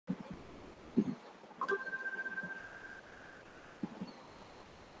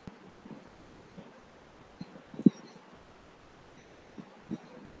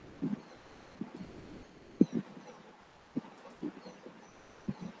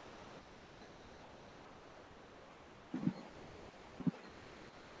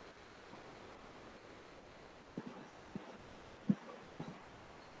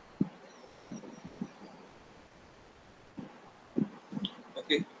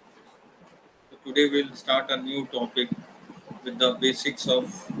today we'll start a new topic with the basics of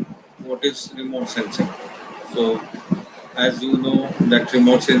what is remote sensing. So, as you know, that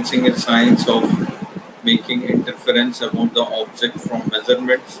remote sensing is science of making interference about the object from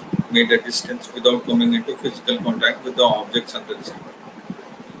measurements made at distance without coming into physical contact with the objects under the same.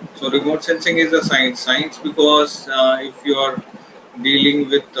 So remote sensing is a science because if you are dealing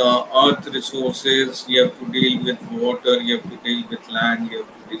with earth resources, you have to deal with water, you have to deal with land, you have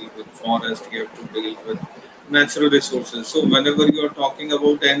to deal with forest, you have to deal with natural resources. So whenever you are talking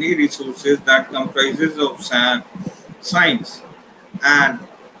about any resources that comprises of science, and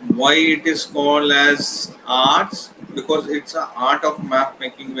why it is called as arts, because it's an art of map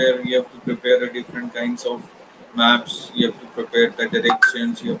making where you have to prepare a different kinds of maps, you have to prepare the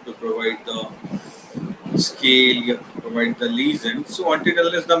directions, you have to provide the scale, you have to provide the legends. So until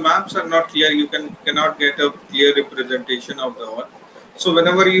unless the maps are not clear, you cannot get a clear representation of the earth. So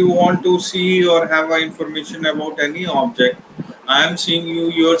whenever you want to see or have a information about any object, I am seeing you,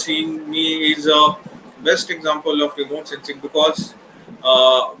 you're seeing me is a best example of remote sensing because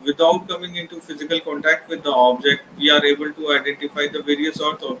without coming into physical contact with the object, we are able to identify the various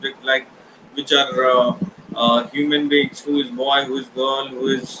earth objects like which are human beings, who is boy, who is girl, who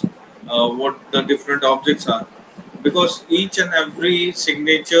is what the different objects are, because each and every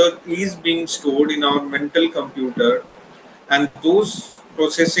signature is being stored in our mental computer, and those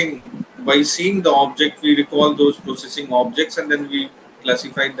processing, by seeing the object we recall those processing objects, and then we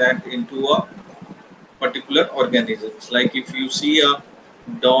classify that into a particular organisms. Like if you see a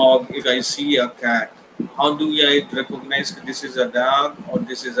dog, if I see a cat, how do I recognize this is a dog or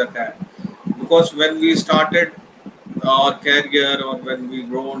this is a cat? Because when we started our career or when we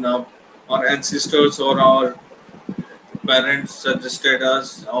grown up, our ancestors or our parents suggested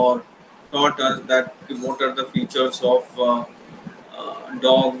us or taught us that what are the features of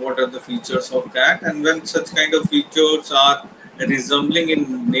dog, what are the features of cat, and when such kind of features are resembling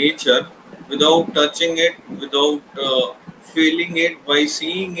in nature, without touching it, without feeling it, by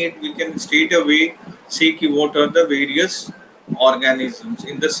seeing it, we can straight away see what are the various organisms.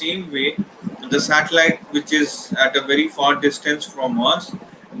 In the same way, the satellite, which is at a very far distance from us,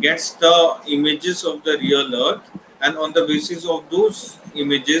 gets the images of the real Earth, and on the basis of those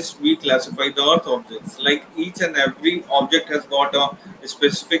images, we classify the Earth objects. Like each and every object has got a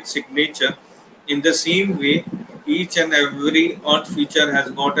specific signature. In the same way, each and every Earth feature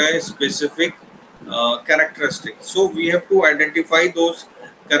has got a specific characteristic. So we have to identify those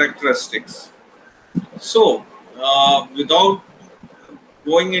characteristics. So, without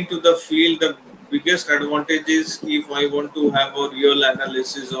going into the field, the biggest advantage is if I want to have a real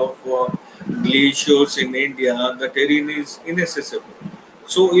analysis of glaciers in India, the terrain is inaccessible.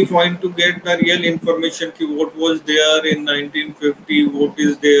 So if I want to get the real information, what was there in 1950, what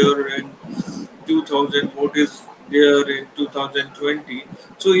is there in 2000, what is there in 2020.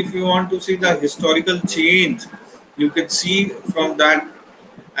 So if you want to see the historical change, you can see from that,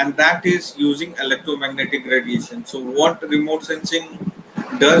 and that is using electromagnetic radiation. So what remote sensing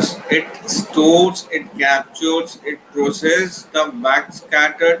does, it stores, it captures, it processes the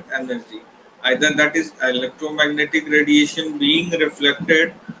backscattered energy. Either that is electromagnetic radiation being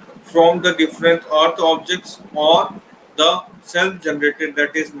reflected from the different earth objects, or the self-generated,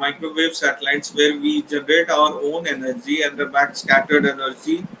 that is microwave satellites, where we generate our own energy and the backscattered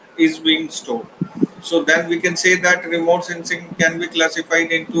energy is being stored. So then we can say that remote sensing can be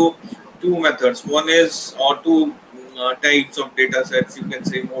classified into two methods. One is, or two types of data sets, you can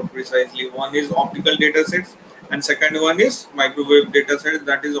say more precisely. One is optical data sets, and second one is microwave data sets,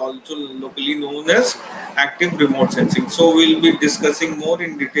 that is also locally known as active remote sensing. So we'll be discussing more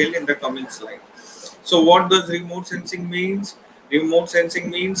in detail in the coming slide. So what does remote sensing means? Remote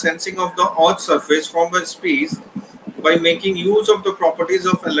sensing means sensing of the earth surface from a space by making use of the properties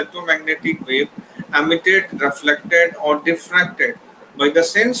of electromagnetic wave emitted, reflected, or diffracted by the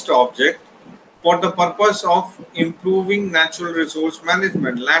sensed object for the purpose of improving natural resource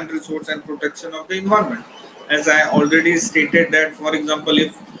management, land resource, and protection of the environment. As I already stated that, for example,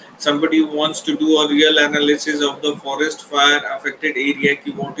 if somebody wants to do a real analysis of the forest fire affected area,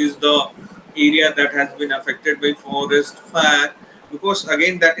 what is the area that has been affected by forest fire, because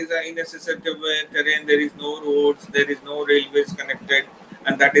again that is an inaccessible terrain, there is no roads, there is no railways connected,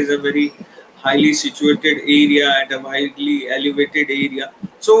 and that is a very highly situated area at a highly elevated area.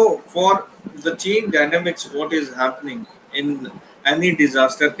 So for the chain dynamics, what is happening in any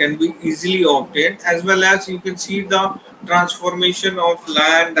disaster can be easily obtained, as well as you can see the transformation of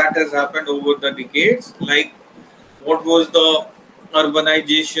land that has happened over the decades. Like what was the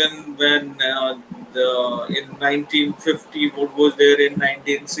urbanization when in 1950, what was there in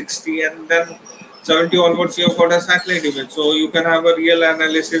 1960, and then 70 onwards you have got a satellite image. So you can have a real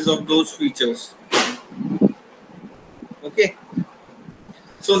analysis of those features. Okay.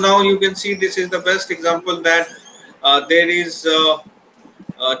 So now you can see this is the best example that there is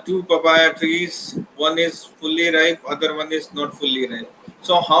two papaya trees. One is fully ripe, other one is not fully ripe.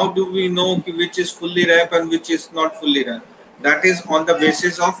 So how do we know which is fully ripe and which is not fully ripe? That is on the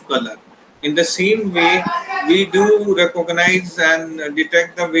basis of color. In the same way, we do recognize and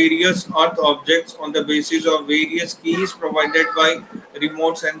detect the various earth objects on the basis of various keys provided by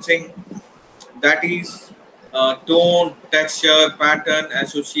remote sensing, that is tone, texture, pattern,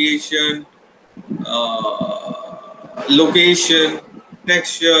 association, location,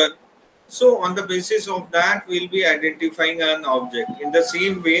 texture. So on the basis of that, we'll be identifying an object. In the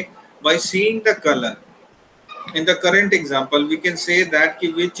same way, by seeing the color, in the current example, we can say that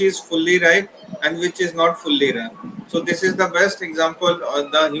which is fully ripe and which is not fully ripe. So this is the best example.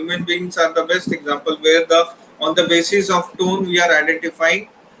 The human beings are the best example where the on the basis of tone we are identifying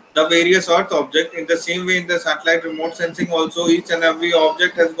the various earth object. In the same way, in the satellite remote sensing also, each and every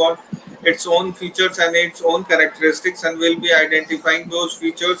object has got its own features and its own characteristics, and we'll be identifying those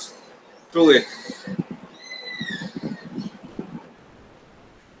features through it.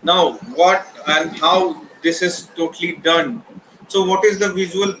 Now, what and how this is totally done. So, what is the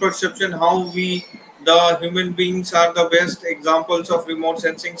visual perception? How we, the human beings, are the best examples of remote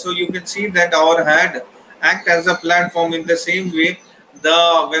sensing. So, you can see that our head act as a platform. In the same way,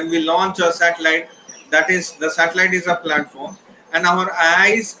 the when we launch a satellite, that is the satellite is a platform, and our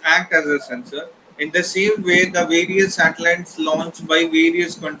eyes act as a sensor. In the same way, the various satellites launched by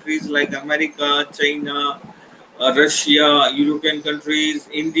various countries like America, China, Russia, European countries,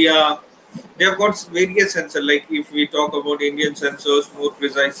 India. They have got various sensors. Like if we talk about Indian sensors more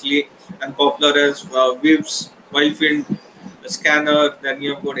precisely and popular as WIFS, wide field scanner. Then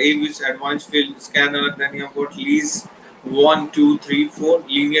you have got AVIS, advanced field scanner. Then you have got LEAS 1, 2, 3, 4,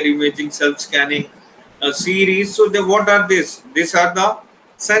 linear imaging self scanning series. So what are these? These are the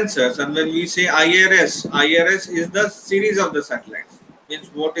sensors. And when we say IRS, IRS is the series of the satellites. Means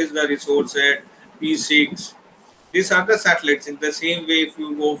what is the resource at P6. These are the satellites. In the same way, if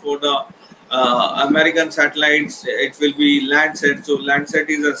you go for the American satellites, it will be Landsat. So Landsat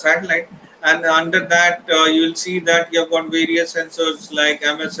is a satellite, and under that you will see that you have got various sensors like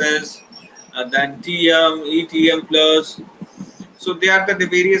MSS, then TM, ETM plus. So they are the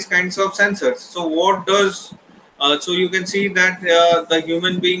various kinds of sensors. So what does so you can see that the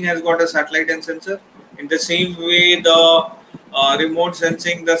human being has got a satellite and sensor. In the same way, the remote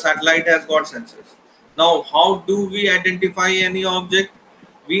sensing, the satellite has got sensors. Now, how do we identify any object?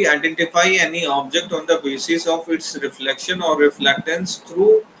 We identify any object on the basis of its reflection or reflectance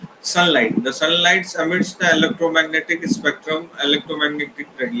through sunlight. The sunlight emits the electromagnetic spectrum, electromagnetic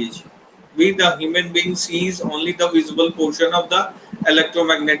radiation. We, the human being, sees only the visible portion of the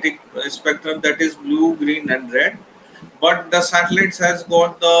electromagnetic spectrum, that is blue, green, and red. But the satellites has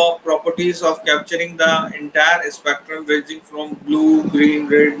got the properties of capturing the entire spectrum ranging from blue, green,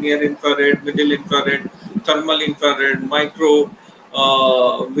 red, near infrared, middle infrared, thermal infrared, micro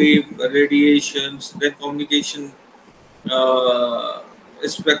wave radiations, then communication uh,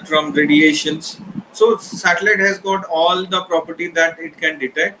 spectrum radiations. So satellite has got all the property that it can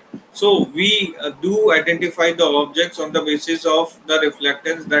detect. So we do identify the objects on the basis of the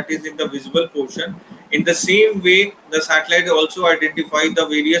reflectance that is in the visible portion. In the same way, the satellite also identify the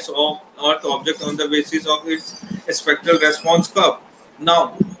various earth objects on the basis of its spectral response curve.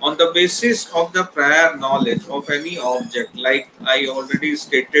 Now, on the basis of the prior knowledge of any object, like I already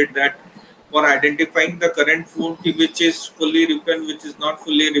stated that for identifying the current food which is fully ripened, which is not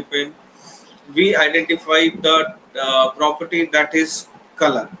fully ripened, we identify the property that is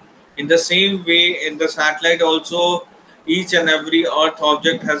color. In the same way, in the satellite also, each and every earth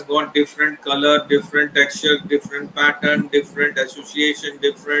object has got different color, different texture, different pattern, different association,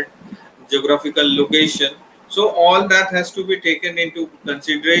 different geographical location. So all that has to be taken into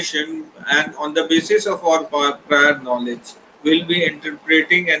consideration, and on the basis of our prior knowledge, we'll be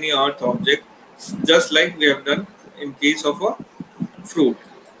interpreting any earth object just like we have done in case of a fruit.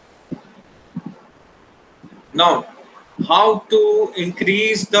 Now, how to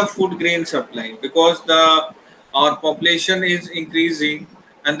increase the food grain supply, because the our population is increasing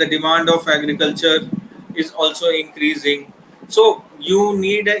and the demand of agriculture is also increasing. So you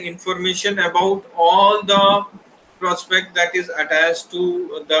need information about all the prospect that is attached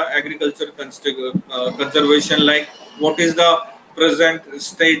to the agriculture conservation, like what is the present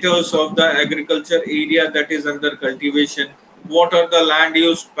status of the agriculture area that is under cultivation, what are the land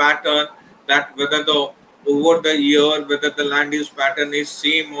use pattern, that whether the over the year whether the land use pattern is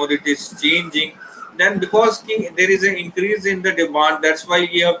same or it is changing. Then because there is an increase in the demand, that's why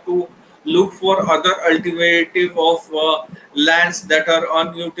we have to look for other alternative of lands that are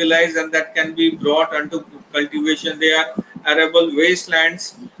unutilized and that can be brought onto cultivation. They are arable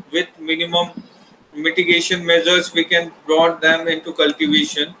wastelands with minimum mitigation measures. We can brought them into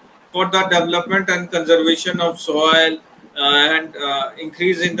cultivation for the development and conservation of soil and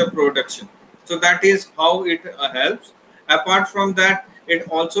increase in the production. So that is how it helps. Apart from that, it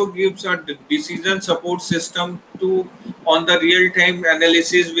also gives a decision support system to on the real time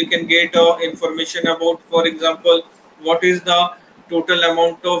analysis. We can get information about, for example, what is the total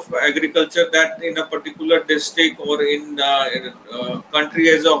amount of agriculture that in a particular district or in country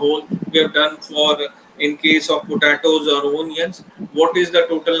as a whole we have done for, in case of potatoes or onions, what is the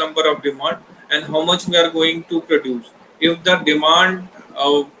total number of demand and how much we are going to produce. If the demand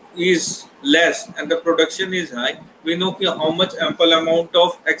is less and the production is high, we know how much ample amount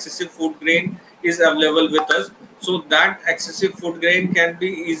of excessive food grain is available with us. So that excessive food grain can be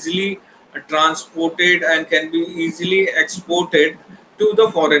easily transported and can be easily exported to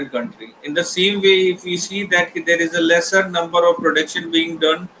the foreign country. In the same way, if we see that there is a lesser number of production being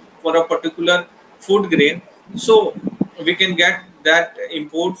done for a particular food grain, so we can get that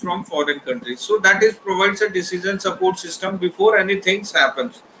import from foreign countries. So that is provides a decision support system before anything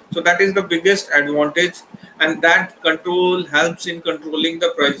happens. So that is the biggest advantage, and that control helps in controlling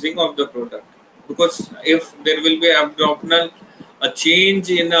the pricing of the product. Because if there will be abnormal a change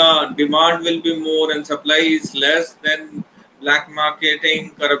in demand will be more and supply is less, then black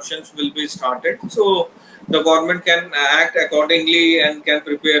marketing corruptions will be started. So the government can act accordingly and can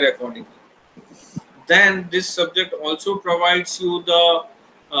prepare accordingly. Then this subject also provides you the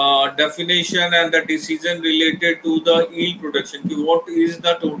definition and the decision related to the yield production. What is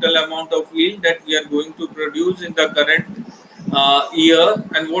the total amount of yield that we are going to produce in the current year,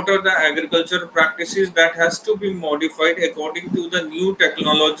 and what are the agricultural practices that has to be modified according to the new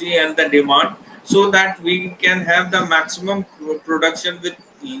technology and the demand, so that we can have the maximum production with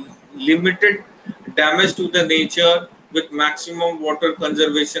limited damage to the nature, with maximum water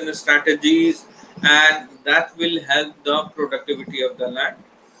conservation strategies, and that will help the productivity of the land.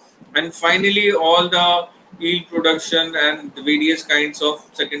 And finally, all the yield production and the various kinds of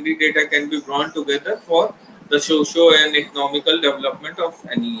secondary data can be brought together for the socio and economical development of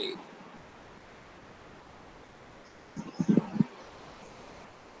any area.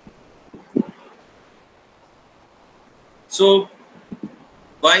 So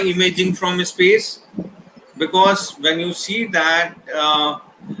why imaging from space? Because when you see that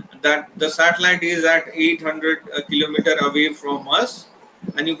that the satellite is at 800 kilometer away from us,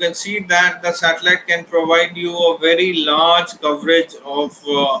 and you can see that the satellite can provide you a very large coverage of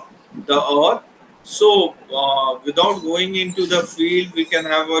the earth. So without going into the field, we can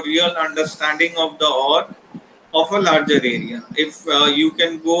have a real understanding of the earth of a larger area. If you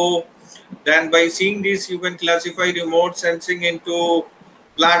can go, then by seeing this, you can classify remote sensing into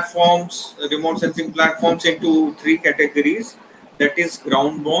platforms, remote sensing platforms into three categories. That is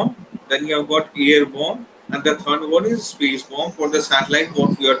ground borne, then you have got airborne, and the third one is space borne for the satellite,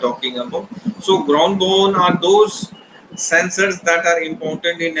 what we are talking about. So, ground borne are those sensors that are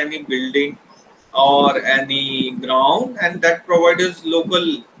important in any building or any ground, and that provides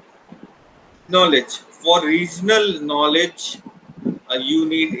local knowledge. For regional knowledge, you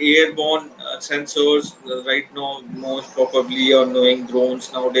need airborne sensors. Right now, most probably you're knowing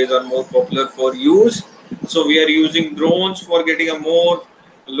drones nowadays are more popular for use. So we are using drones for getting a more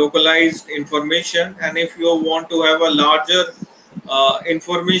localized information. And if you want to have a larger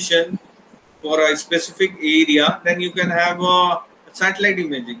information for a specific area, then you can have a satellite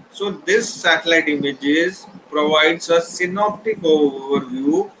imaging. So this satellite images provides a synoptic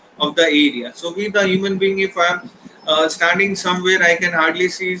overview of the area. So we, the human being, if I'm standing somewhere, I can hardly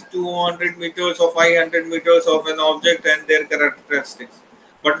see 200 meters or 500 meters of an object and their characteristics.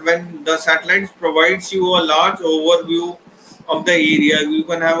 But when the satellite provides you a large overview of the area, you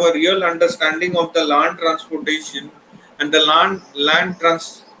can have a real understanding of the land transportation and the land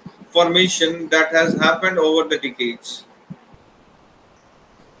transformation that has happened over the decades.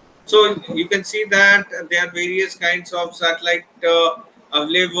 So you can see that there are various kinds of satellite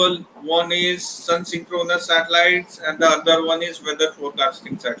available. One is sun synchronous satellites, and the other one is weather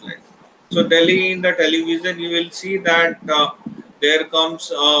forecasting satellites. So Delhi in the television, you will see that there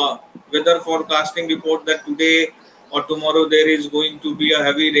comes a weather forecasting report that today or tomorrow there is going to be a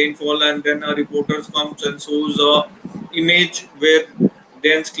heavy rainfall, and then a reporter comes and shows a image where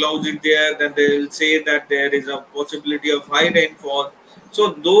dense clouds is there. Then they will say that there is a possibility of high rainfall.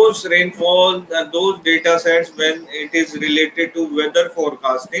 So those rainfall, those data sets, when it is related to weather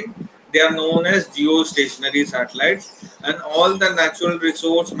forecasting, they are known as geostationary satellites. And all the natural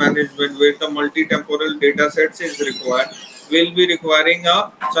resource management where the multi-temporal data sets is required will be requiring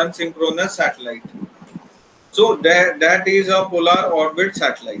a sun synchronous satellite. So that is a polar orbit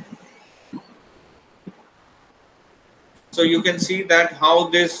satellite. So you can see that how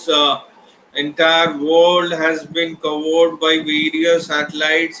this entire world has been covered by various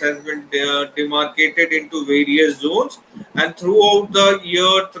satellites, has been demarcated into various zones, and throughout the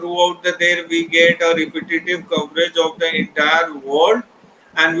year, throughout the day, we get a repetitive coverage of the entire world,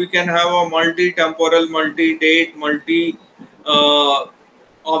 and we can have a multi-temporal, multi-date, multi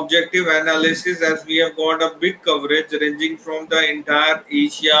objective analysis, as we have got a big coverage ranging from the entire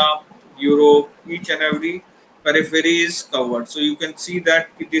Asia, Europe, each and every periphery is covered. So you can see that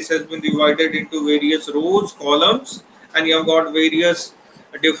this has been divided into various rows, columns, and you have got various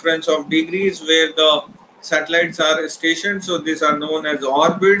difference of degrees where the satellites are stationed. So these are known as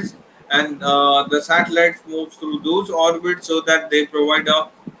orbits, and the satellites move through those orbits so that they provide a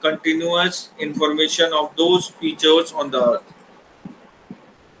continuous information of those features on the Earth.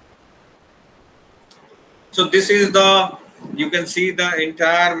 So this is the, you can see the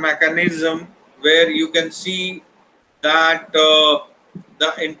entire mechanism where you can see that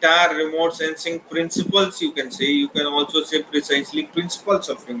the entire remote sensing principles, you can say, you can also say precisely principles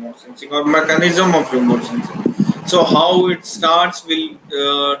of remote sensing or mechanism of remote sensing. So how it starts, will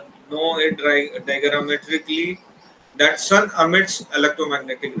know it diagrammatically, that sun emits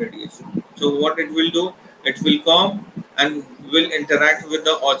electromagnetic radiation. So what it will do, it will come and will interact with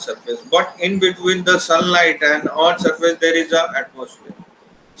the earth surface, but in between the sunlight and earth surface there is a atmosphere.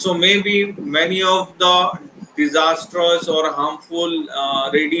 So maybe many of the disastrous or harmful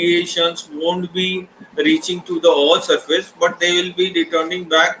radiations won't be reaching to the earth surface, but they will be returning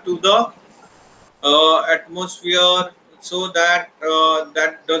back to the atmosphere, so that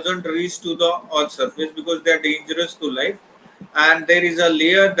that doesn't reach to the earth surface because they are dangerous to life. And there is a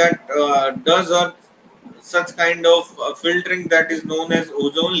layer that does such kind of filtering, that is known as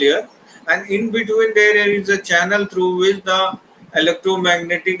ozone layer, and in between there is a channel through which the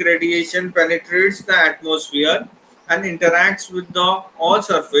electromagnetic radiation penetrates the atmosphere and interacts with the earth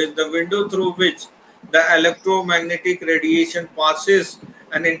surface, the window through which the electromagnetic radiation passes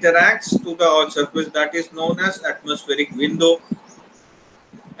and interacts to the earth surface, that is known as atmospheric window.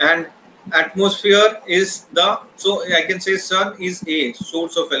 And atmosphere is the, so I can say sun is a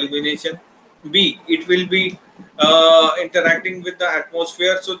source of illumination. B, it will be interacting with the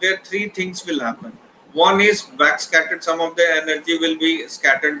atmosphere, so there three things will happen. One is back scattered, some of the energy will be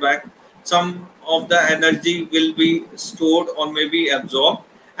scattered back, some of the energy will be stored or maybe absorbed,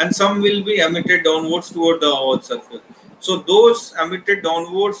 and some will be emitted downwards toward the earth surface. So those emitted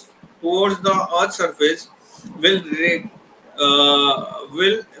downwards towards the earth surface will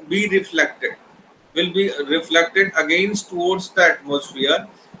will be reflected, against towards the atmosphere,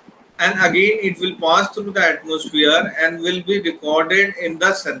 and again it will pass through the atmosphere and will be recorded in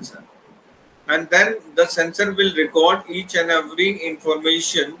the sensor, and then the sensor will record each and every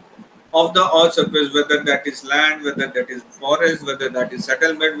information of the earth surface, whether that is land, whether that is forest, whether that is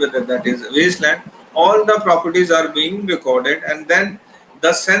settlement, whether that is wasteland. All the properties are being recorded, and then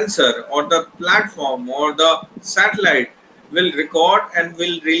the sensor or the platform or the satellite will record and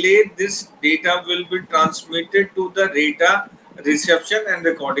will relay this data, will be transmitted to the data reception and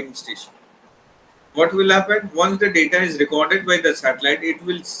recording station. What will happen once the data is recorded by the satellite, it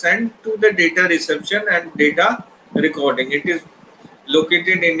will send to the data reception and data recording. It is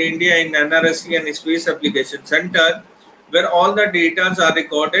located in India in NRSC and Space Application Center, where all the data are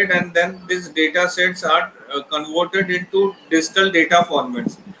recorded, and then these data sets are converted into digital data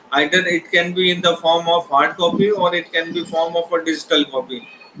formats. Either it can be in the form of hard copy or it can be form of a digital copy.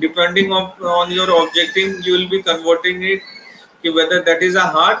 Depending on your objective, you will be converting it, whether that is a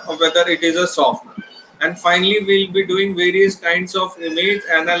hard or whether it is a soft. And finally we'll be doing various kinds of image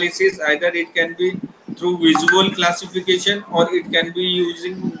analysis, either it can be through visual classification or it can be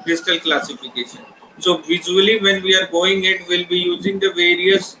using digital classification. So visually, when we are going it, we'll be using the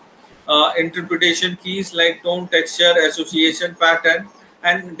various interpretation keys like tone, texture, association, pattern,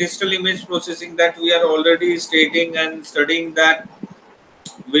 and digital image processing that we are already stating and studying, that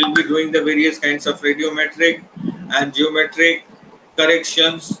we'll be doing the various kinds of radiometric and geometric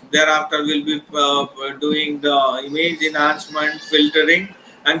corrections. Thereafter, we'll be doing the image enhancement, filtering,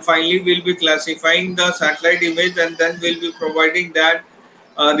 and finally, we'll be classifying the satellite image, and then we'll be providing that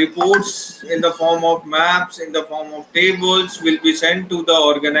reports in the form of maps, in the form of tables, will be sent to the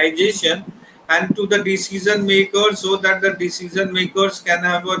organization, and to the decision makers, so that the decision makers can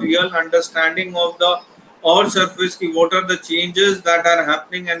have a real understanding of the earth surface ki what are the changes that are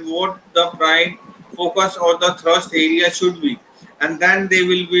happening and what the prime focus or the thrust area should be, and then they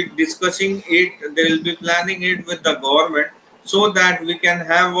will be discussing it, they will be planning it with the government, so that we can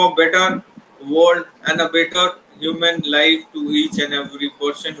have a better world and a better human life to each and every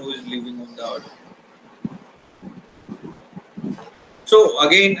person who is living on the earth. So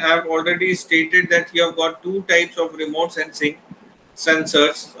again, I have already stated that you have got two types of remote sensing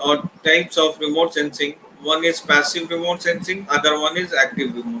sensors or types of remote sensing. One is passive remote sensing, other one is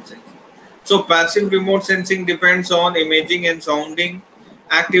active remote sensing. So passive remote sensing depends on imaging and sounding.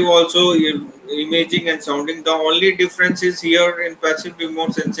 Active also imaging and sounding. The only difference is here in passive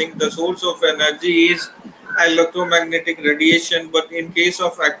remote sensing, the source of energy is electromagnetic radiation, but in case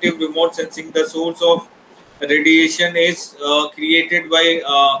of active remote sensing, the source of radiation is created by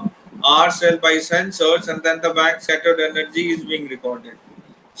ourselves by sensors, and then the back scattered energy is being recorded.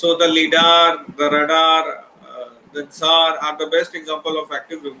 So the lidar, the radar, the SAR are the best example of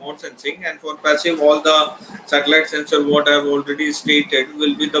active remote sensing, and for passive, all the satellite sensor what I have already stated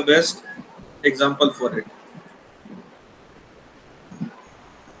will be the best example for it.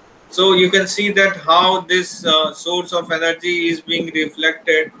 So you can see that how this source of energy is being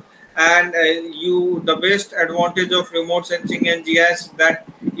reflected, and you the best advantage of remote sensing and GIS that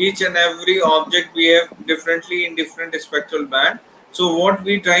each and every object behave differently in different spectral band. So what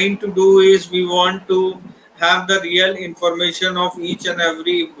we trying to do is we want to have the real information of each and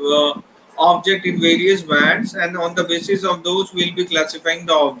every object in various bands, and on the basis of those we'll be classifying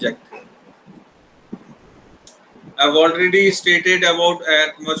the object. I've already stated about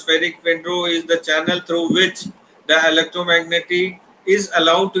atmospheric window is the channel through which the electromagnetic is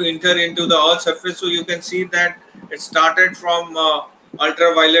allowed to enter into the Earth's surface. So you can see that it started from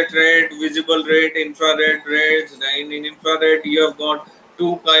ultraviolet red, visible red, infrared rays. In infrared, you have got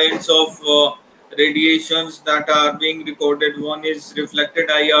two kinds of radiations that are being recorded. One is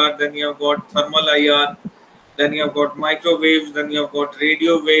reflected IR, then you have got thermal IR, then you have got microwaves, then you have got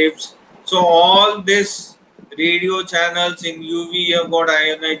radio waves. So all this radio channels in UV, you have got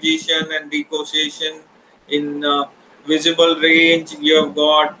ionization and decossation. In visible range, you have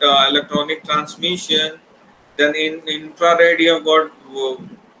got electronic transmission. Then in infrared, you have got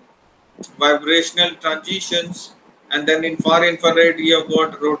vibrational transitions, and then in far infrared you have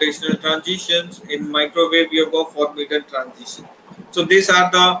got rotational transitions. In microwave you have got four-meter transition. So these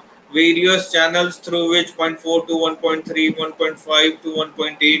are the various channels through which 0.4 to 1.3, 1.5 to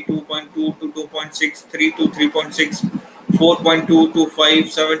 1.8, 2.2 to 2.6, 3 to 3.6, 4.2 to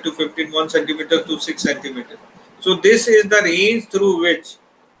 5, 7 to 15, 1 centimeter to 6 centimeter. So this is the range through which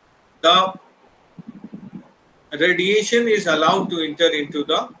the radiation is allowed to enter into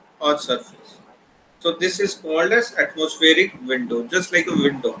the Earth's surface. So this is called as atmospheric window, just like a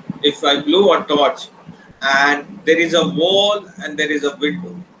window. If I blow a torch and there is a wall and there is a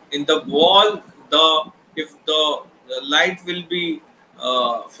window, in the wall, the if the light will be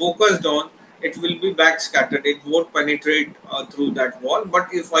focused on, it will be back scattered. It won't penetrate through that wall. But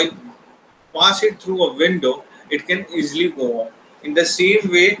if I pass it through a window, it can easily go on. In the same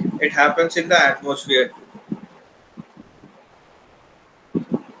way, it happens in the atmosphere.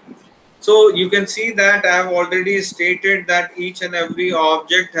 So you can see that I have already stated that each and every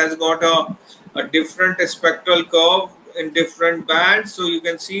object has got a different spectral curve in different bands. So you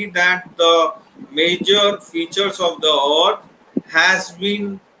can see that the major features of the Earth has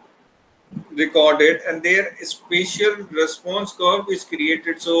been recorded, and their spatial response curve is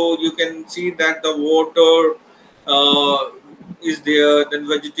created. So you can see that the water is there, then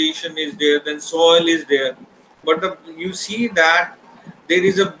vegetation is there, then soil is there. But you see that there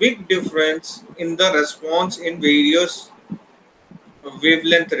is a big difference in the response in various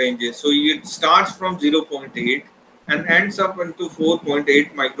wavelength ranges. So it starts from 0.8 and ends up into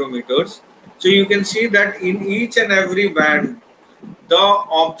 4.8 micrometers. So you can see that in each and every band the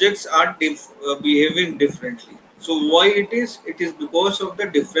objects are behaving differently. So why it is? It is because of the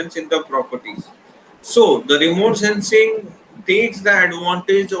difference in the properties. So the remote sensing takes the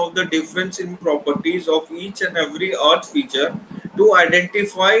advantage of the difference in properties of each and every earth feature to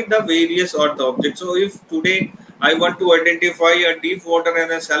identify the various earth objects. So if today I want to identify a deep water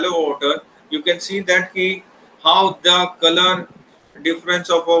and a shallow water, you can see that how the color difference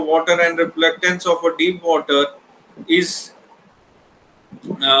of a water and reflectance of a deep water is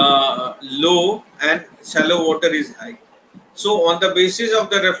low and shallow water is high. So on the basis of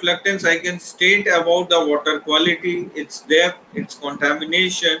the reflectance, I can state about the water quality, its depth, its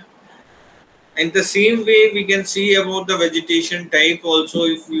contamination, In the same way, we can see about the vegetation type also.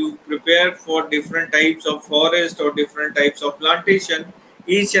 If you prepare for different types of forest or different types of plantation,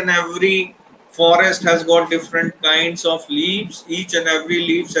 each and every forest has got different kinds of leaves. Each and every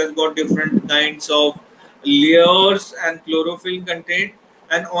leaves has got different kinds of layers and chlorophyll content.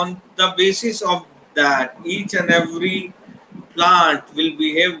 And on the basis of that, each and every plant will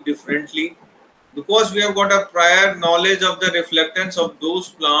behave differently, because we have got a prior knowledge of the reflectance of those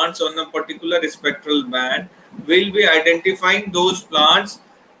plants on a particular spectral band. We'll be identifying those plants.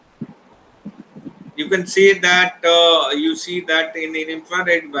 You can say that you see that in an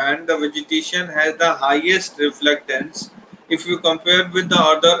infrared band the vegetation has the highest reflectance if you compare with the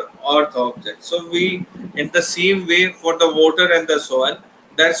other earth objects. So we, in the same way for the water and the soil,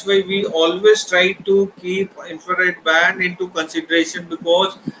 that's why we always try to keep infrared band into consideration,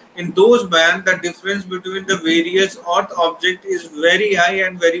 because in those band the difference between the various earth object is very high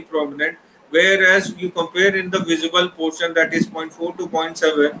and very prominent, whereas you compare in the visible portion, that is zero point 0.4 to zero point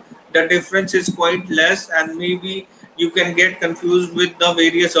 0.7, the difference is quite less, and maybe you can get confused with the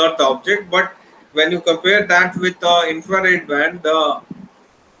various earth object. But when you compare that with the infrared band, the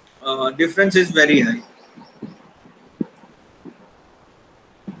difference is very high.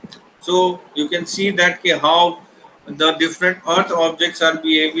 So you can see that how the different earth objects are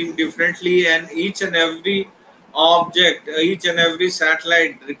behaving differently, and each and every object, each and every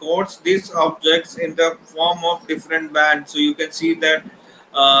satellite records these objects in the form of different bands. So you can see that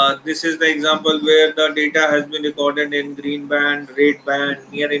this is the example where the data has been recorded in green band, red band,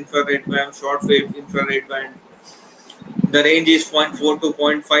 near infrared band, short wave infrared band. The range is zero point 0.4 to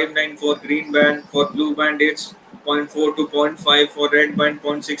 0.59 for green band. For blue band, it's zero point 0.4 to zero point 0.5. For red band,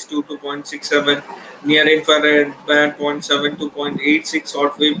 0.62 to 0.67. Near infrared band, zero point 0.7 to zero point 0.86.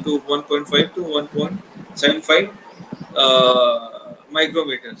 Short wave to 1.5 to 1.75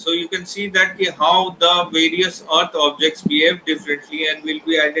 micrometer. So you can see that how the various earth objects behave differently, and we'll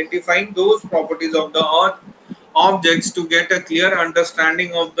be identifying those properties of the earth objects to get a clear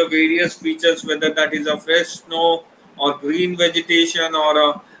understanding of the various features, whether that is a fresh snow or green vegetation or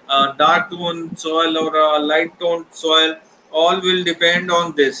a dark tone soil or a light tone soil. All will depend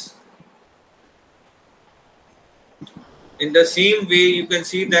on this. In the same way, you can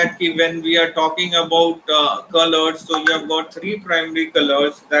see that when we are talking about colors, so you have got three primary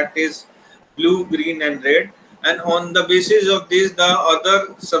colors, that is blue, green and red, and on the basis of this the other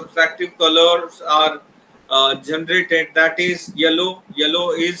subtractive colors are generated, that is yellow.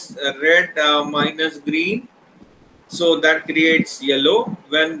 Yellow is red minus green, so that creates yellow.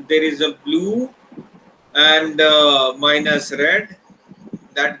 When there is a blue and minus red,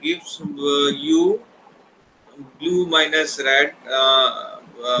 that gives you blue minus red,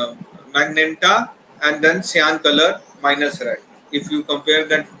 magenta, and then cyan color minus red. If you compare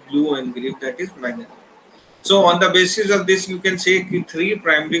that blue and green, that is magenta. So on the basis of this, you can say three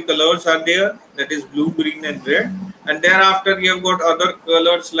primary colors are there, that is blue, green and red. And thereafter you have got other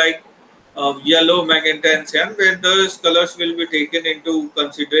colors like yellow, magenta and cyan, where those colors will be taken into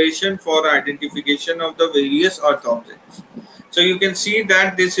consideration for identification of the various earth objects. So you can see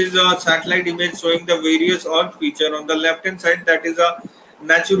that this is a satellite image showing the various earth feature. On the left hand side, that is a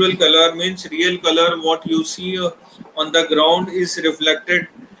natural color, means real color. What you see on the ground is reflected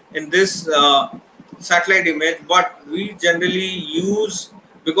in this satellite image, but we generally use,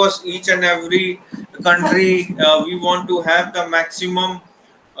 because each and every country we want to have the maximum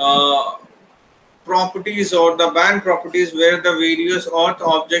uh, properties or the band properties where the various earth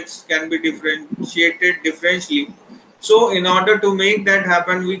objects can be differentiated differentially. So in order to make that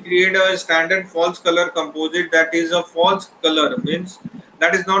happen, we create a standard false color composite. That is a false color, means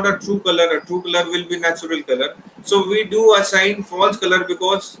that is not a true color. A true color will be natural color. So we do assign false color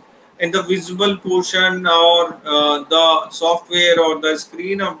because in the visible portion or the software or the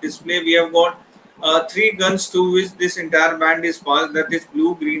screen of display, we have got three guns to which this entire band is passed, that is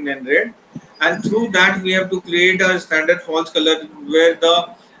blue, green and red, and through that we have to create a standard false color where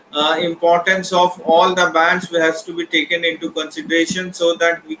the importance of all the bands has to be taken into consideration, so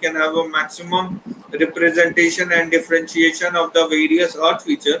that we can have a maximum representation and differentiation of the various earth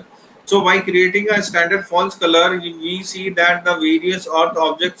feature. So by creating a standard false color, we see that the various earth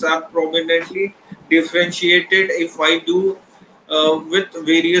objects are prominently differentiated if I do with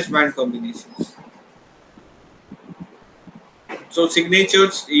various band combinations. So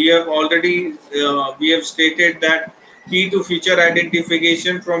signatures, we have stated that key to feature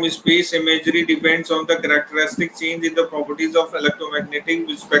identification from space imagery depends on the characteristic change in the properties of electromagnetic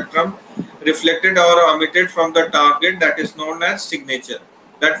spectrum reflected or emitted from the target, that is known as signature,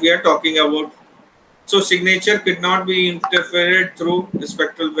 that we are talking about. So signature could not be interfered through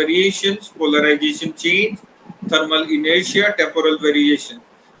spectral variations, polarization change, thermal inertia, temporal variation.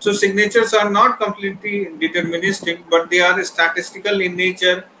 So signatures are not completely deterministic, but they are statistical in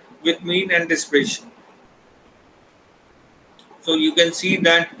nature with mean and dispersion. So you can see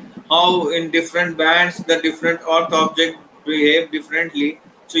that how in different bands the different earth object behave differently.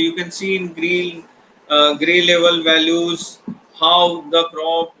 So you can see in gray level values how the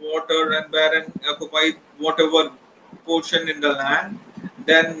crop, water and barren occupy whatever portion in the land.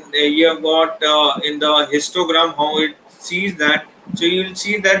 Then you have got in the histogram how it sees that. So you will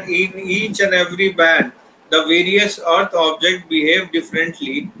see that in each and every band the various earth objects behave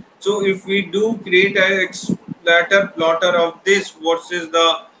differently. So if we do create a splatter plotter of this versus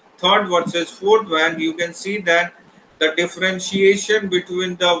the third versus fourth band, you can see that the differentiation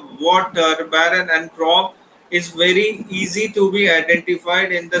between the water, barren and crop is very easy to be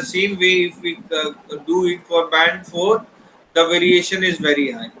identified. In the same way, if we do it for band 4, the variation is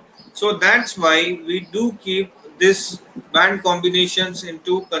very high. So that's why we do keep this band combinations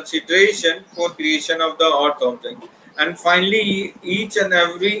into consideration for creation of the earth object. And finally, each and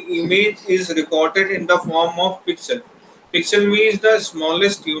every image is recorded in the form of pixel. Pixel means the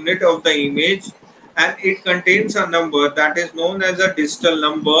smallest unit of the image, and it contains a number that is known as a digital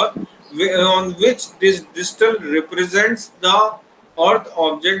number, on which this digital represents the earth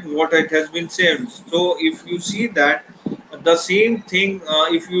object what it has been saved. So if you see that the same thing,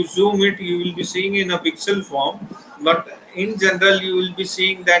 if you zoom it, you will be seeing in a pixel form, but in general you will be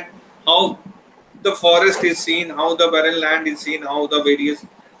seeing that how the forest is seen, how the barren land is seen, how the various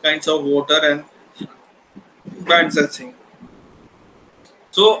kinds of water and plants are seen.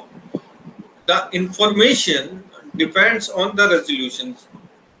 So the information depends on the resolutions.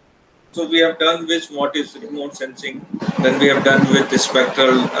 So we have done with what is remote sensing, then we have done with the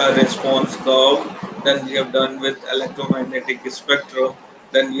spectral response curve, then we have done with electromagnetic spectrum,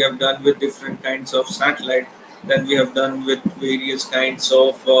 then we have done with different kinds of satellite, then we have done with various kinds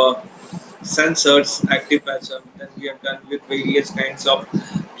of sensors, active passive, then we have done with various kinds of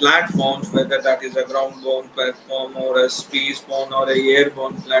platforms, whether that is a ground-borne platform or a space-borne or a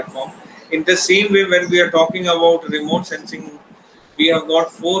airborne platform. In the same way, when we are talking about remote sensing, we have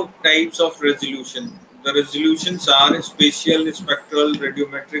got four types of resolution. The resolutions are spatial, spectral,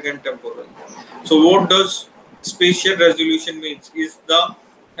 radiometric, and temporal. So, what does spatial resolution means? Is the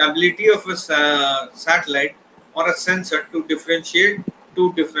ability of a satellite or a sensor to differentiate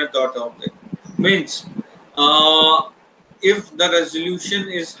two different thought objects. Means, uh, if the resolution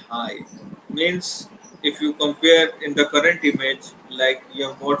is high, means if you compare in the current image, like you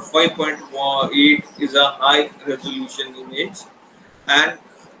have got 5.8 is a high resolution image, and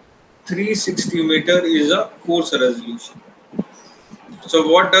 360 meter is a coarse resolution. So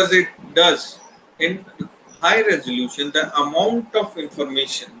what does it does? In high resolution, the amount of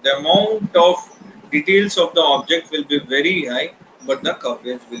information, the amount of details of the object will be very high, but the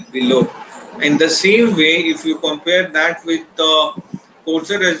coverage will be low. In the same way, if you compare that with the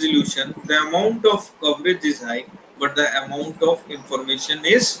coarser resolution, the amount of coverage is high, but the amount of information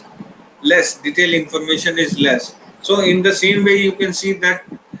is less, detailed information is less. So in the same way, you can see that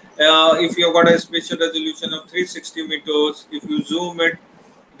if you have got a spatial resolution of 360 meters, if you zoom it,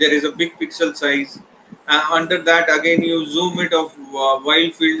 there is a big pixel size. Under that, again, you zoom it of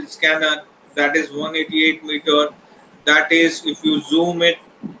wild field scanner, that is 188 meter. That is, if you zoom it,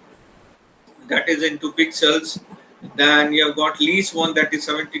 that is into pixels. Then you have got least one, that is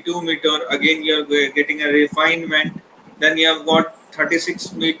 72 meter. Again, you are getting a refinement. Then you have got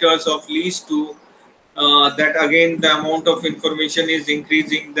 36 meters of least two. That again the amount of information is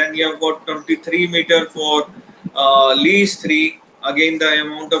increasing. Then you have got 23 meter for least 3. Again the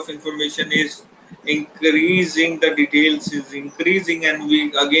amount of information is increasing, the details is increasing, and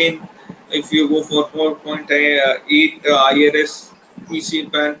we again, if you go for 4.8 IRS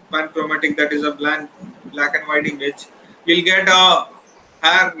PC panchromatic, that is a black and white image, you'll get a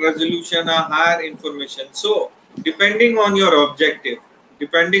higher resolution, a higher information. So depending on your objective,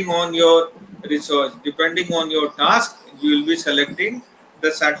 depending on your research, depending on your task, you will be selecting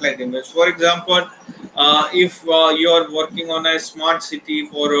the satellite image. For example, if you are working on a smart city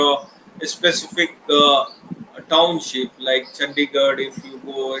for a specific township like Chandigarh, if you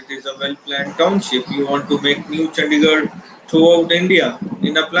go, it is a well planned township. You want to make new Chandigarh throughout India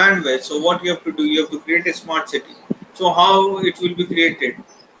in a planned way. So, what you have to do, you have to create a smart city. So, how it will be created?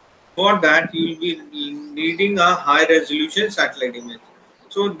 For that, you will be needing a high resolution satellite image.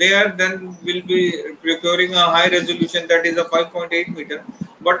 So there then will be procuring a high resolution, that is a 5.8 meter.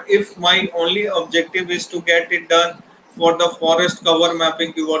 But if my only objective is to get it done for the forest cover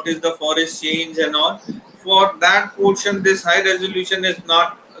mapping, what is the forest change and all. For that portion, this high resolution is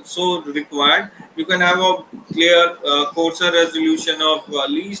not so required. You can have a clear coarser resolution of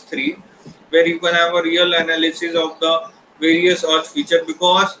least 3, where you can have a real analysis of the various earth feature,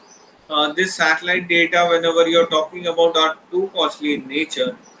 because this satellite data, whenever you're talking about, are too costly in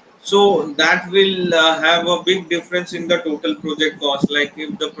nature. So that will have a big difference in the total project cost. Like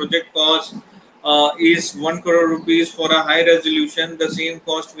if the project cost is 1 crore rupees for a high resolution, the same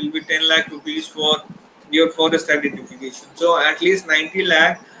cost will be 10 lakh rupees for your forest identification. So at least 90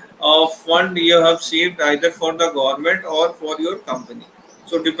 lakh of fund you have saved either for the government or for your company.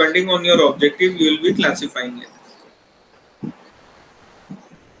 So depending on your objective, you will be classifying it.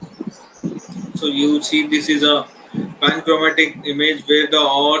 So you see, this is a panchromatic image where the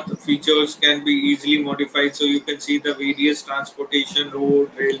earth features can be easily modified. So you can see the various transportation,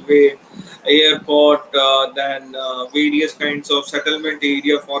 road, railway, airport, then various kinds of settlement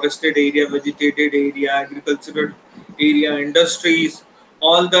area, forested area, vegetated area, agricultural area, industries.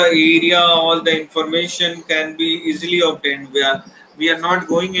 All the area, all the information can be easily obtained. We are not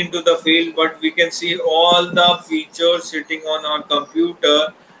going into the field, but we can see all the features sitting on our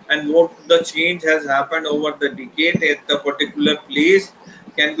computer, and what the change has happened over the decade at the particular place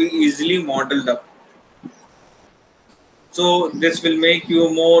can be easily modeled up. So this will make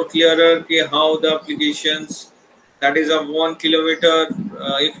you more clearer how the applications, that is a 1 kilometer,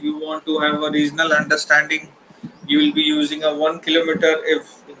 if you want to have a regional understanding, you will be using a 1 kilometer.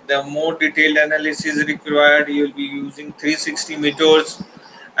 If the more detailed analysis is required, you will be using 360 meters,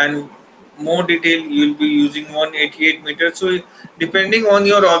 and more detail you will be using 188 meters. So depending on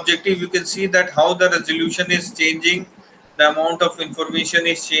your objective, you can see that how the resolution is changing, the amount of information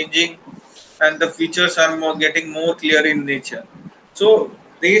is changing, and the features are getting more clear in nature. So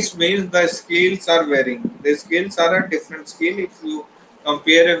this means the scales are varying. The scales are a different scale if you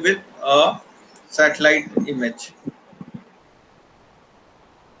compare it with a satellite image.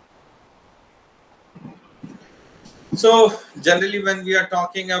 So generally, when we are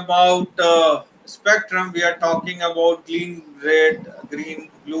talking about spectrum, we are talking about green, red, green,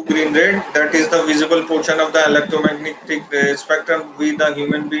 blue, green, red. That is the visible portion of the electromagnetic spectrum. We, the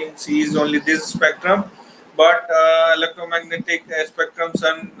human being, sees only this spectrum, but electromagnetic spectrum,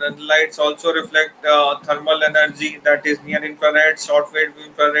 sunlights also reflect thermal energy, that is near infrared, short wave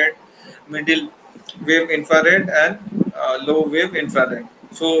infrared, middle wave infrared, and low wave infrared.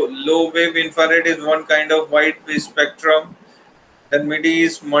 So low wave infrared is one kind of wide spectrum. Then mid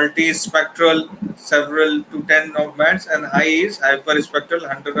is multi-spectral, several to 10 of bands, and high is hyperspectral,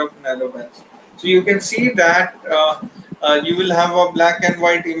 100 of nanobands. So you can see that you will have a black and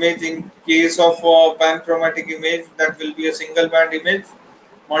white image. In case of a panchromatic image, that will be a single band image.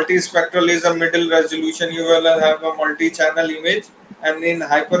 Multispectral is a middle resolution. You will have a multi-channel image, and in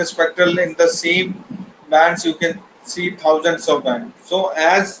hyperspectral, in the same bands, you can see thousands of bands. So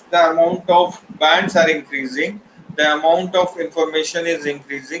as the amount of bands are increasing, the amount of information is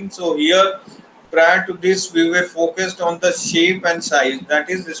increasing. So here, prior to this, we were focused on the shape and size, that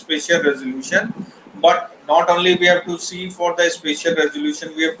is the spatial resolution. But not only we have to see for the spatial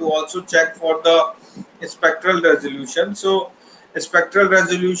resolution, we have to also check for the spectral resolution. So spectral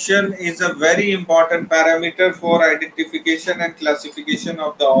resolution is a very important parameter for identification and classification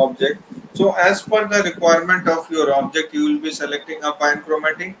of the object. So as per the requirement of your object, you will be selecting a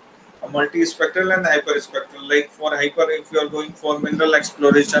panchromatic, a multispectral, and hyperspectral. Like for hyper, if you are going for mineral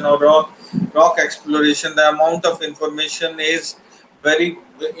exploration or rock exploration, the amount of information is very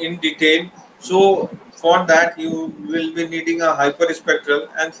in detail. So for that, you will be needing a hyperspectral,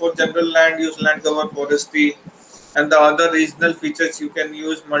 and for general land use, land cover, forestry, and the other regional features, you can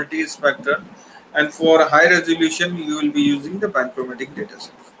use multispectral. And for high resolution, you will be using the panchromatic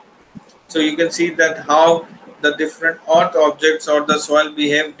dataset. So you can see that how the different earth objects or the soil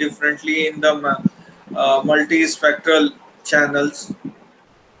behave differently in the multispectral channels.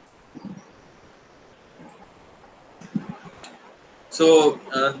 So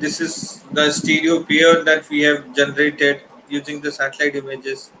this is the stereo pair that we have generated using the satellite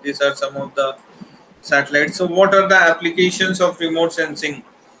images. These are some of the satellites. So what are the applications of remote sensing?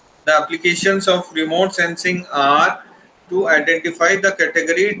 The applications of remote sensing are to identify the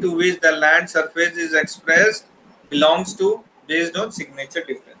category to which the land surface is expressed belongs to based on signature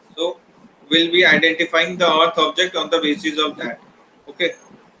difference. So we'll be identifying the earth object on the basis of that. Okay.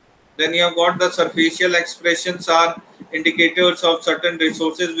 Then you have got the superficial expressions are indicators of certain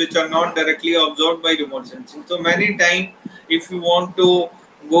resources which are not directly observed by remote sensing. So many times, if you want to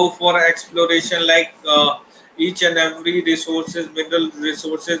go for exploration, like each and every resources, mineral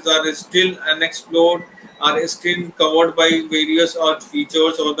resources are still unexplored, are still covered by various earth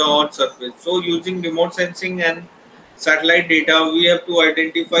features or the earth surface. So using remote sensing and satellite data, we have to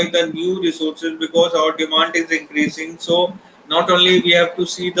identify the new resources because our demand is increasing. So not only we have to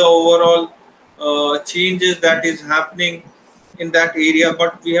see the overall changes that is happening in that area,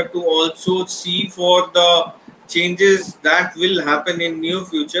 but we have to also see for the changes that will happen in near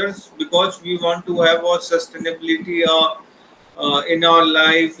futures, because we want to have a sustainability in our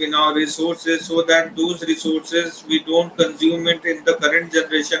life, in our resources, so that those resources we don't consume it in the current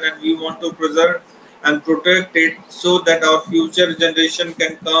generation, and we want to preserve and protect it so that our future generation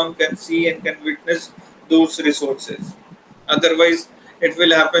can come, can see, and can witness those resources. Otherwise, it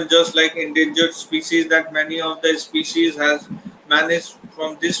will happen just like endangered species, that many of the species has vanished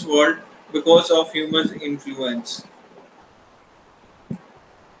from this world because of human influence.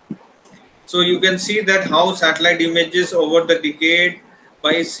 So you can see that how satellite images over the decade,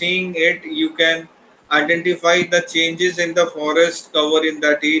 by seeing it, you can identify the changes in the forest cover in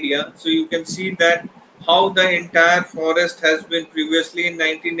that area. So you can see that how the entire forest has been previously in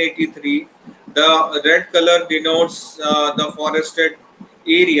 1983. The red color denotes the forested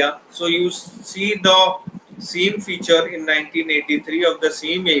area. So you see the same feature in 1983 of the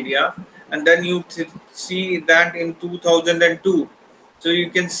same area, and then you see that in 2002. So you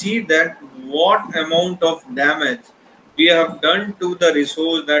can see that what amount of damage we have done to the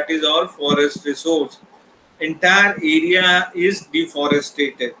resource, that is our forest resource. Entire area is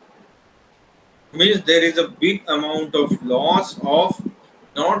deforested. Means there is a big amount of loss of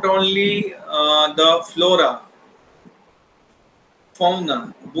not only the flora,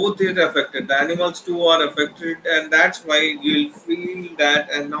 fauna, both is affected. The animals too are affected, and that's why you'll feel that.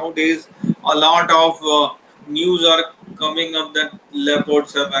 And nowadays, a lot of news are coming up that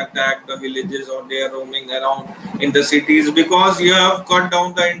leopards have attacked the villages, or they are roaming around in the cities, because you have cut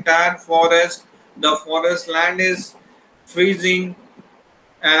down the entire forest. The forest land is freezing,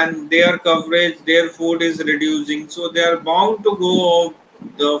 and their coverage, their food is reducing, so they are bound to go of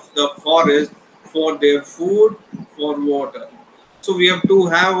the forest for their food, for water. So we have to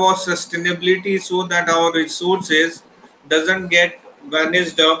have our sustainability so that our resources doesn't get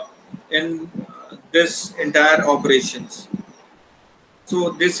vanished up in this entire operations.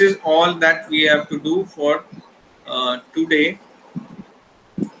 So this is all that we have to do for today.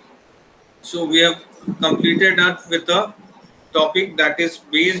 So we have completed that with a topic that is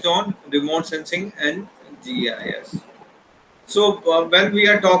based on remote sensing and GIS. So when we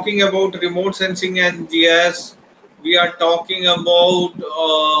are talking about remote sensing and GIS, we are talking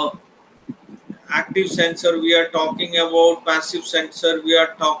about active sensor, we are talking about passive sensor, we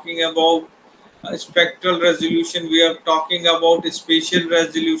are talking about spectral resolution, we are talking about spatial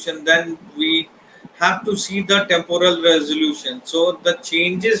resolution, then we have to see the temporal resolution. So the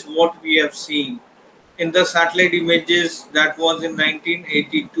changes what we have seen in the satellite images, that was in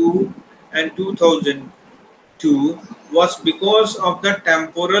 1982 and 2002, was because of the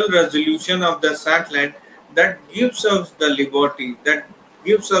temporal resolution of the satellite, that gives us the liberty, that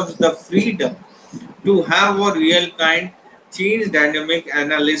gives us the freedom to have a real kind change dynamic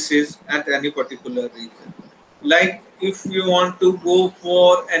analysis at any particular region. Like if you want to go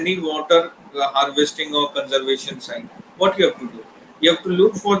for any water harvesting or conservation site, what you have to do? You have to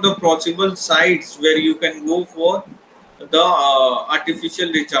look for the possible sites where you can go for the artificial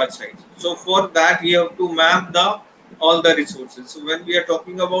recharge sites. So for that you have to map the all the resources. So when we are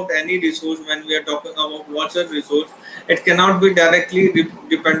talking about any resource, when we are talking about water resource, it cannot be directly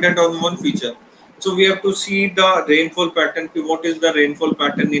dependent on one feature. So we have to see the rainfall pattern, what is the rainfall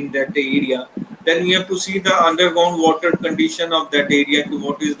pattern in that area. Then we have to see the underground water condition of that area,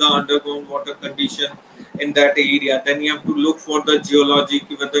 what is the underground water condition in that area. Then you have to look for the geology,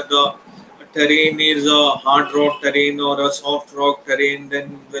 whether the terrain is a hard rock terrain or a soft rock terrain,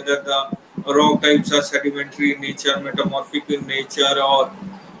 then whether the rock types are sedimentary in nature, metamorphic in nature, or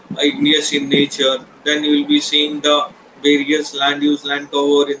igneous in nature. Then you will be seeing the various land use, land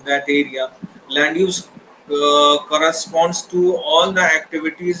cover in that area. Land use corresponds to all the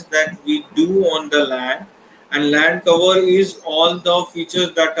activities that we do on the land, and land cover is all the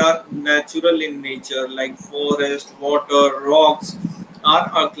features that are natural in nature, like forest, water, rocks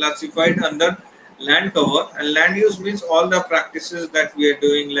are classified under land cover. And land use means all the practices that we are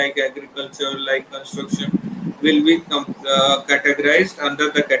doing, like agriculture, like construction, will be categorized under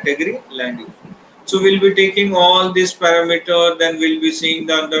the category land use. So we'll be taking all these parameter, then we'll be seeing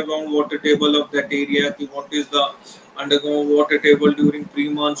the underground water table of that area. What is the underground water table during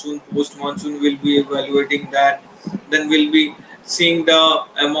pre-monsoon, post-monsoon, we'll be evaluating that. Then we'll be seeing the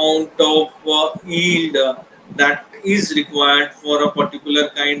amount of yield that is required for a particular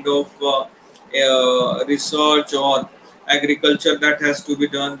kind of research or agriculture that has to be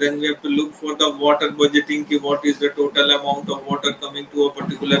done. Then we have to look for the water budgeting, ki what is the total amount of water coming to a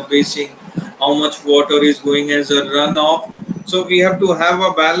particular basin, how much water is going as a runoff. So we have to have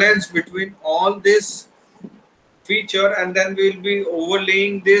a balance between all this feature, and then we will be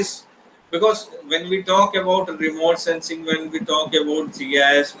overlaying this, because when we talk about remote sensing, when we talk about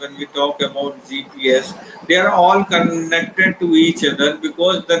GIS, when we talk about GPS, they are all connected to each other,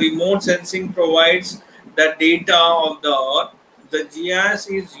 because the remote sensing provides the data of the earth. The GIS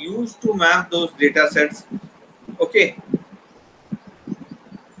is used to map those data sets, okay,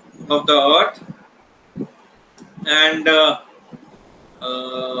 of the earth. And uh,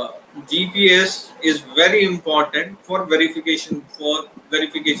 GPS is very important for verification,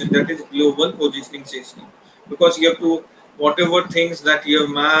 that is global positioning system, because you have to, whatever things that you have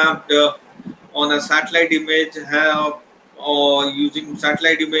mapped on a satellite image have, or using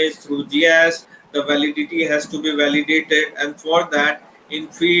satellite image through GIS, the validity has to be validated, and for that in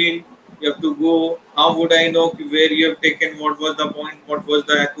field you have to go. How would I know where you have taken, what was the point, what was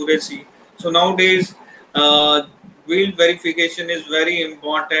the accuracy? So nowadays field verification is very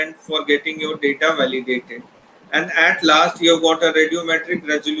important for getting your data validated. And at last you have got a radiometric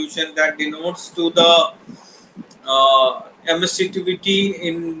resolution that denotes to the emissivity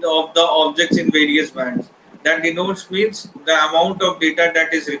in of the objects in various bands. That denotes means the amount of data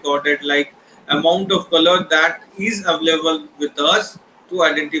that is recorded, like amount of color that is available with us to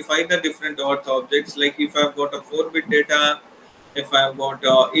identify the different earth objects. Like if I've got a 4-bit data, if I've got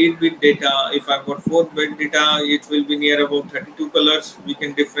 8-bit data, if I've got 4-bit data, it will be near about 32 colors we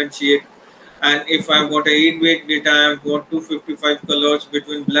can differentiate. And if I've got a 8-bit data, I've got 255 colors.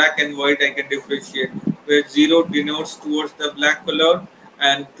 Between black and white I can differentiate, where 0 denotes towards the black color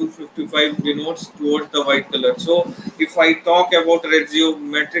and 255 denotes towards the white color. So if I talk about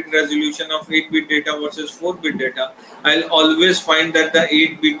metric resolution of 8-bit data versus 4-bit data, I'll always find that the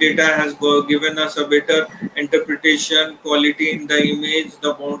 8-bit data has given us a better interpretation, quality in the image,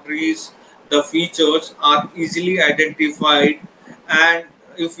 the boundaries, the features are easily identified. And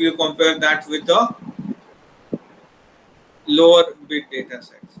if you compare that with the lower bit data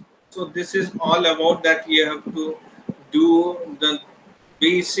sets. So this is all about that. We have to do the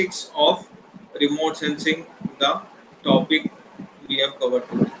basics of remote sensing, the topic we have covered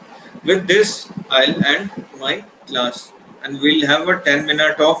today. With this, I'll end my class, and we'll have a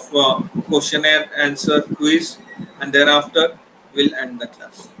 10-minute of questionnaire answer quiz, and thereafter we'll end the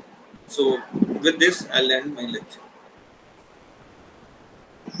class. So with this, I'll end my lecture.